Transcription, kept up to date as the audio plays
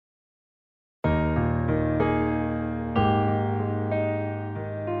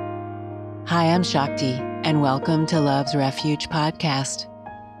Hi, I'm Shakti, and welcome to Love's Refuge podcast,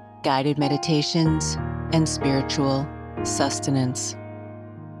 guided meditations and spiritual sustenance.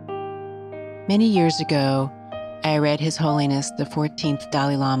 Many years ago, I read His Holiness the 14th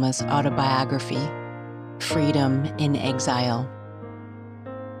Dalai Lama's autobiography, Freedom in Exile.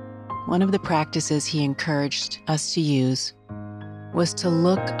 One of the practices he encouraged us to use was to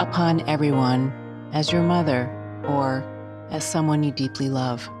look upon everyone as your mother or as someone you deeply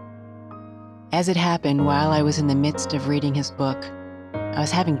love. As it happened, while I was in the midst of reading his book, I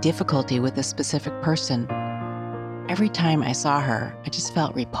was having difficulty with a specific person. Every time I saw her, I just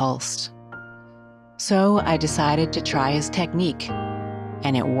felt repulsed. So I decided to try his technique,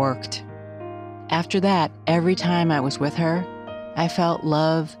 and it worked. After that, every time I was with her, I felt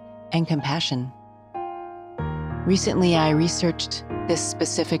love and compassion. Recently, I researched this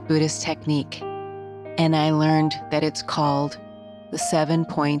specific Buddhist technique, and I learned that it's called the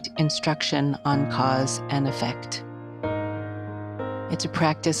 7-point instruction on cause and effect. It's a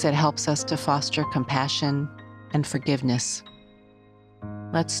practice that helps us to foster compassion and forgiveness.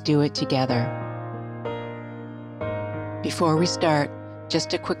 Let's do it together. Before we start,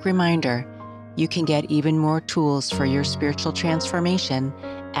 just a quick reminder, you can get even more tools for your spiritual transformation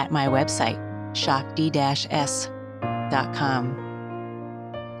at my website, shakti-s.com.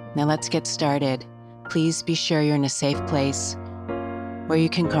 Now let's get started. Please be sure you're in a safe place where you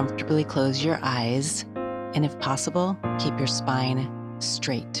can comfortably close your eyes, and if possible, keep your spine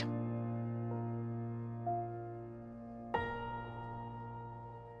straight.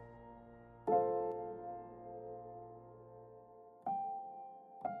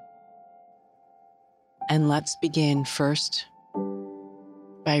 And let's begin first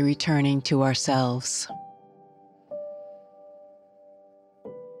by returning to ourselves.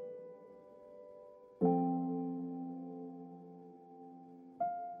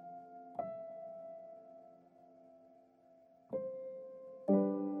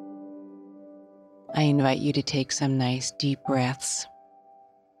 I invite you to take some nice deep breaths.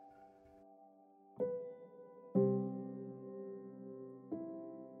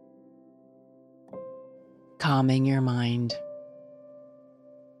 Calming your mind,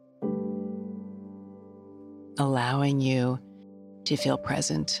 allowing you to feel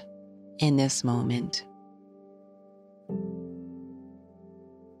present in this moment.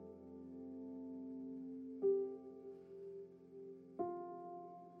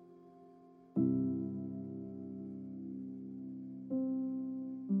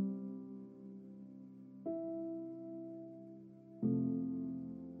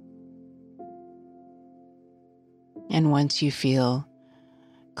 And once you feel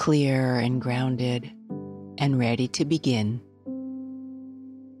clear and grounded and ready to begin,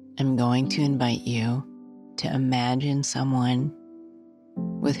 I'm going to invite you to imagine someone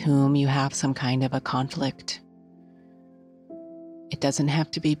with whom you have some kind of a conflict. It doesn't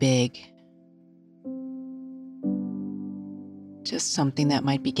have to be big, just something that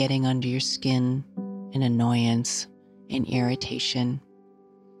might be getting under your skin, an annoyance, an irritation.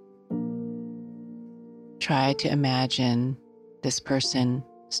 Try to imagine this person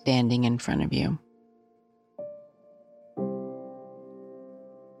standing in front of you.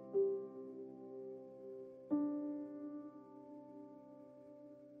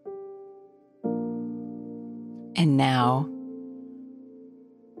 And now,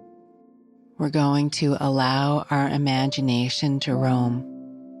 we're going to allow our imagination to roam.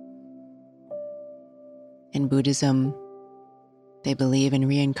 In Buddhism, they believe in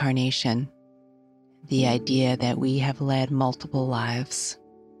reincarnation, the idea that we have led multiple lives.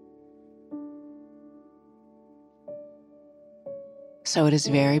 So it is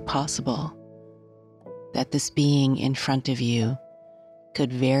very possible that this being in front of you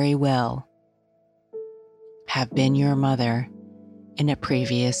could very well have been your mother in a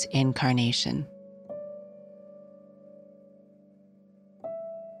previous incarnation.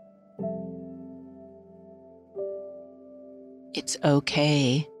 It's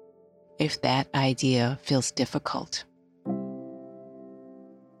okay if that idea feels difficult.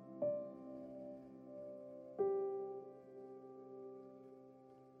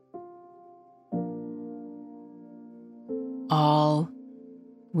 All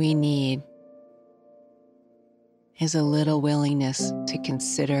we need is a little willingness to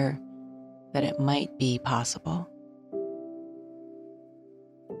consider that it might be possible.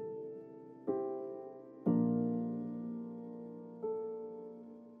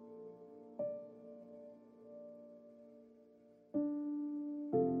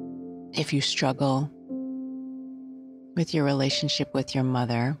 If you struggle with your relationship with your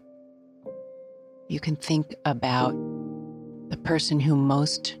mother, you can think about the person who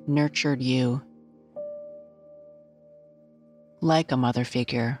most nurtured you, like a mother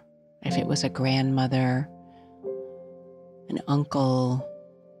figure, if it was a grandmother, an uncle,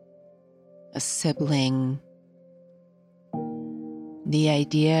 a sibling. The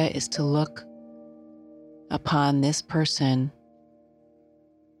idea is to look upon this person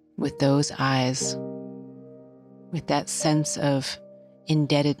with those eyes, with that sense of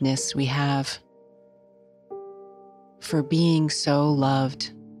indebtedness we have for being so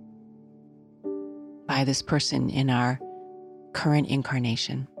loved by this person in our current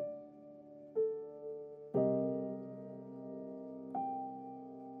incarnation.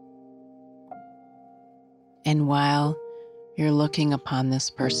 And while you're looking upon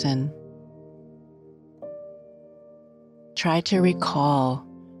this person, try to recall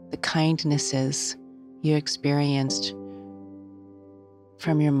the kindnesses you experienced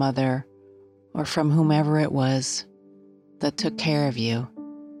from your mother or from whomever it was that took care of you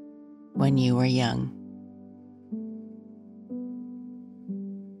when you were young.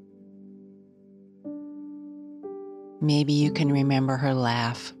 Maybe you can remember her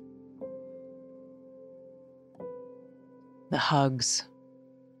laugh, the hugs,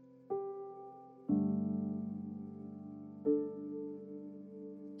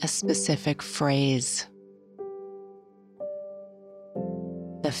 a specific phrase,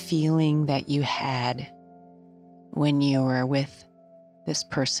 the feeling that you had when you were with this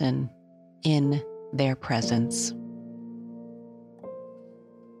person in their presence.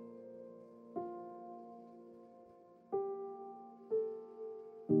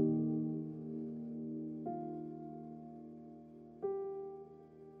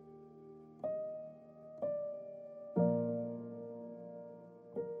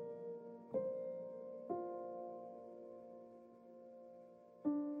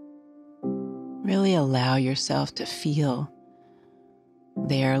 Really allow yourself to feel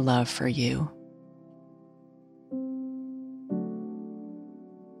their love for you.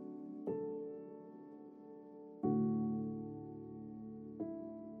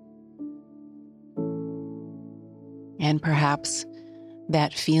 And perhaps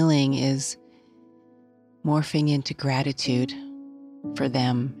that feeling is morphing into gratitude for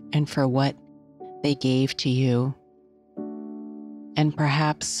them and for what they gave to you. And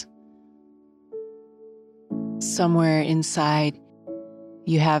perhaps somewhere inside,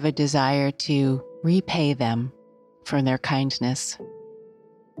 you have a desire to repay them for their kindness.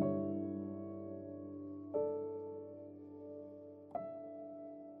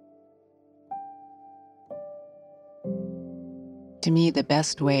 To me, the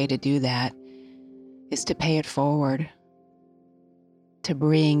best way to do that is to pay it forward, to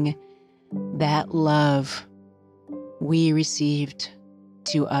bring that love we received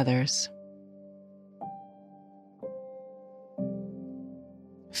to others.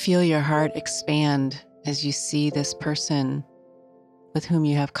 Feel your heart expand as you see this person with whom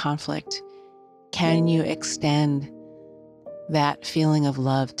you have conflict. Can you extend that feeling of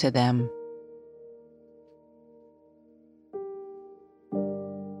love to them?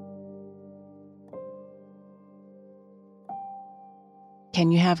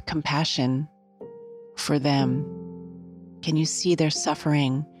 Can you have compassion for them? Can you see their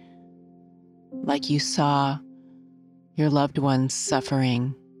suffering like you saw your loved ones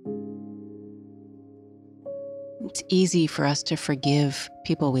suffering? It's easy for us to forgive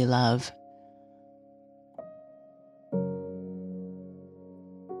people we love.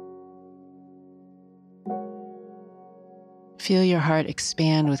 Feel your heart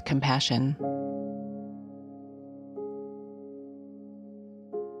expand with compassion.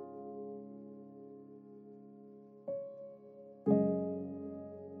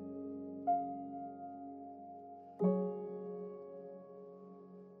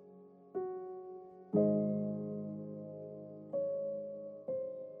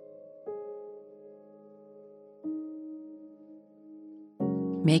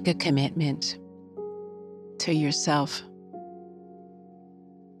 Make a commitment to yourself,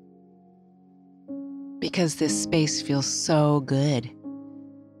 because this space feels so good.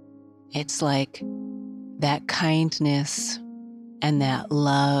 It's like that kindness and that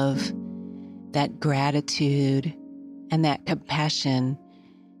love, that gratitude and that compassion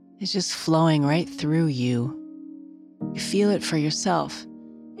is just flowing right through you. You feel it for yourself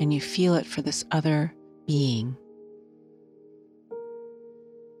and you feel it for this other being.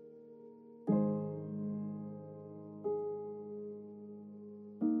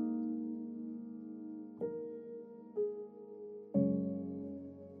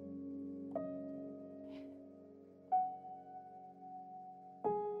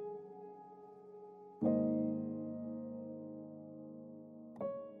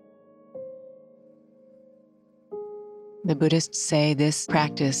 The Buddhists say this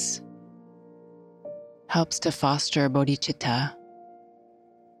practice helps to foster bodhicitta,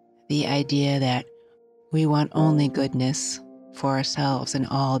 the idea that we want only goodness for ourselves and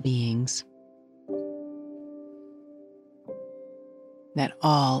all beings, that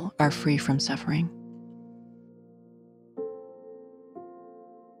all are free from suffering.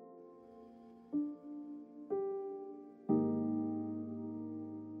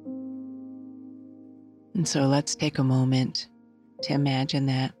 And so let's take a moment to imagine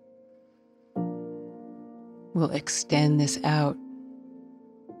that. We'll extend this out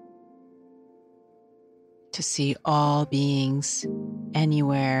to see all beings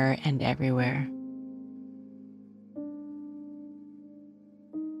anywhere and everywhere.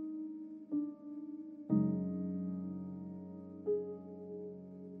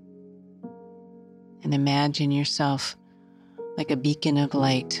 And imagine yourself like a beacon of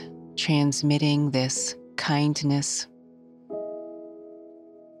light, transmitting this kindness,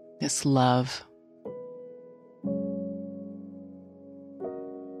 this love,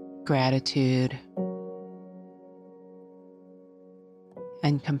 gratitude,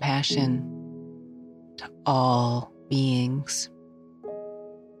 and compassion to all beings.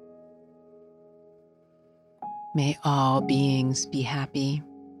 May all beings be happy.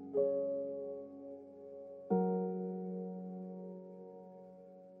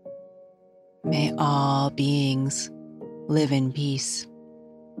 May all beings live in peace.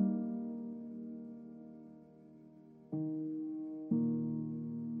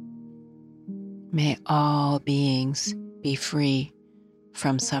 May all beings be free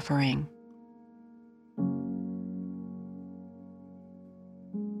from suffering.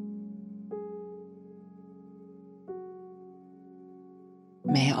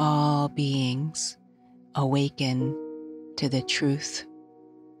 May all beings awaken to the truth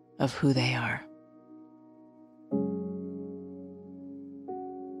of who they are.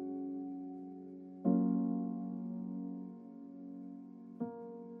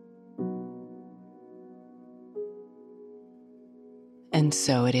 And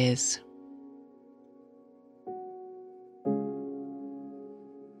so it is.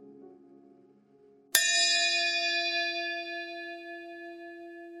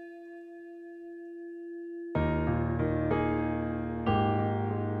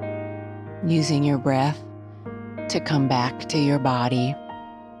 Using your breath to come back to your body.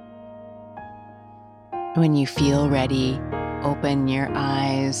 When you feel ready, open your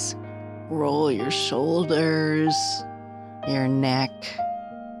eyes, roll your shoulders, your neck,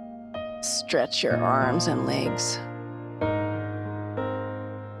 stretch your arms and legs.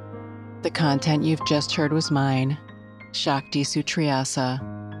 The content you've just heard was mine, Shakti Sutriyasa,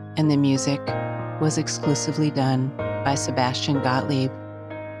 and the music was exclusively done by Sebastian Gottlieb.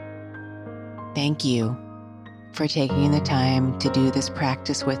 Thank you for taking the time to do this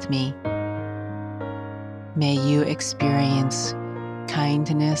practice with me. May you experience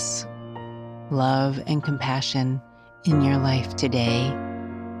kindness, love, and compassion in your life today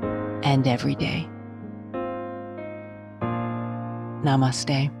and every day.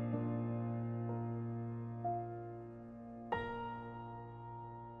 Namaste.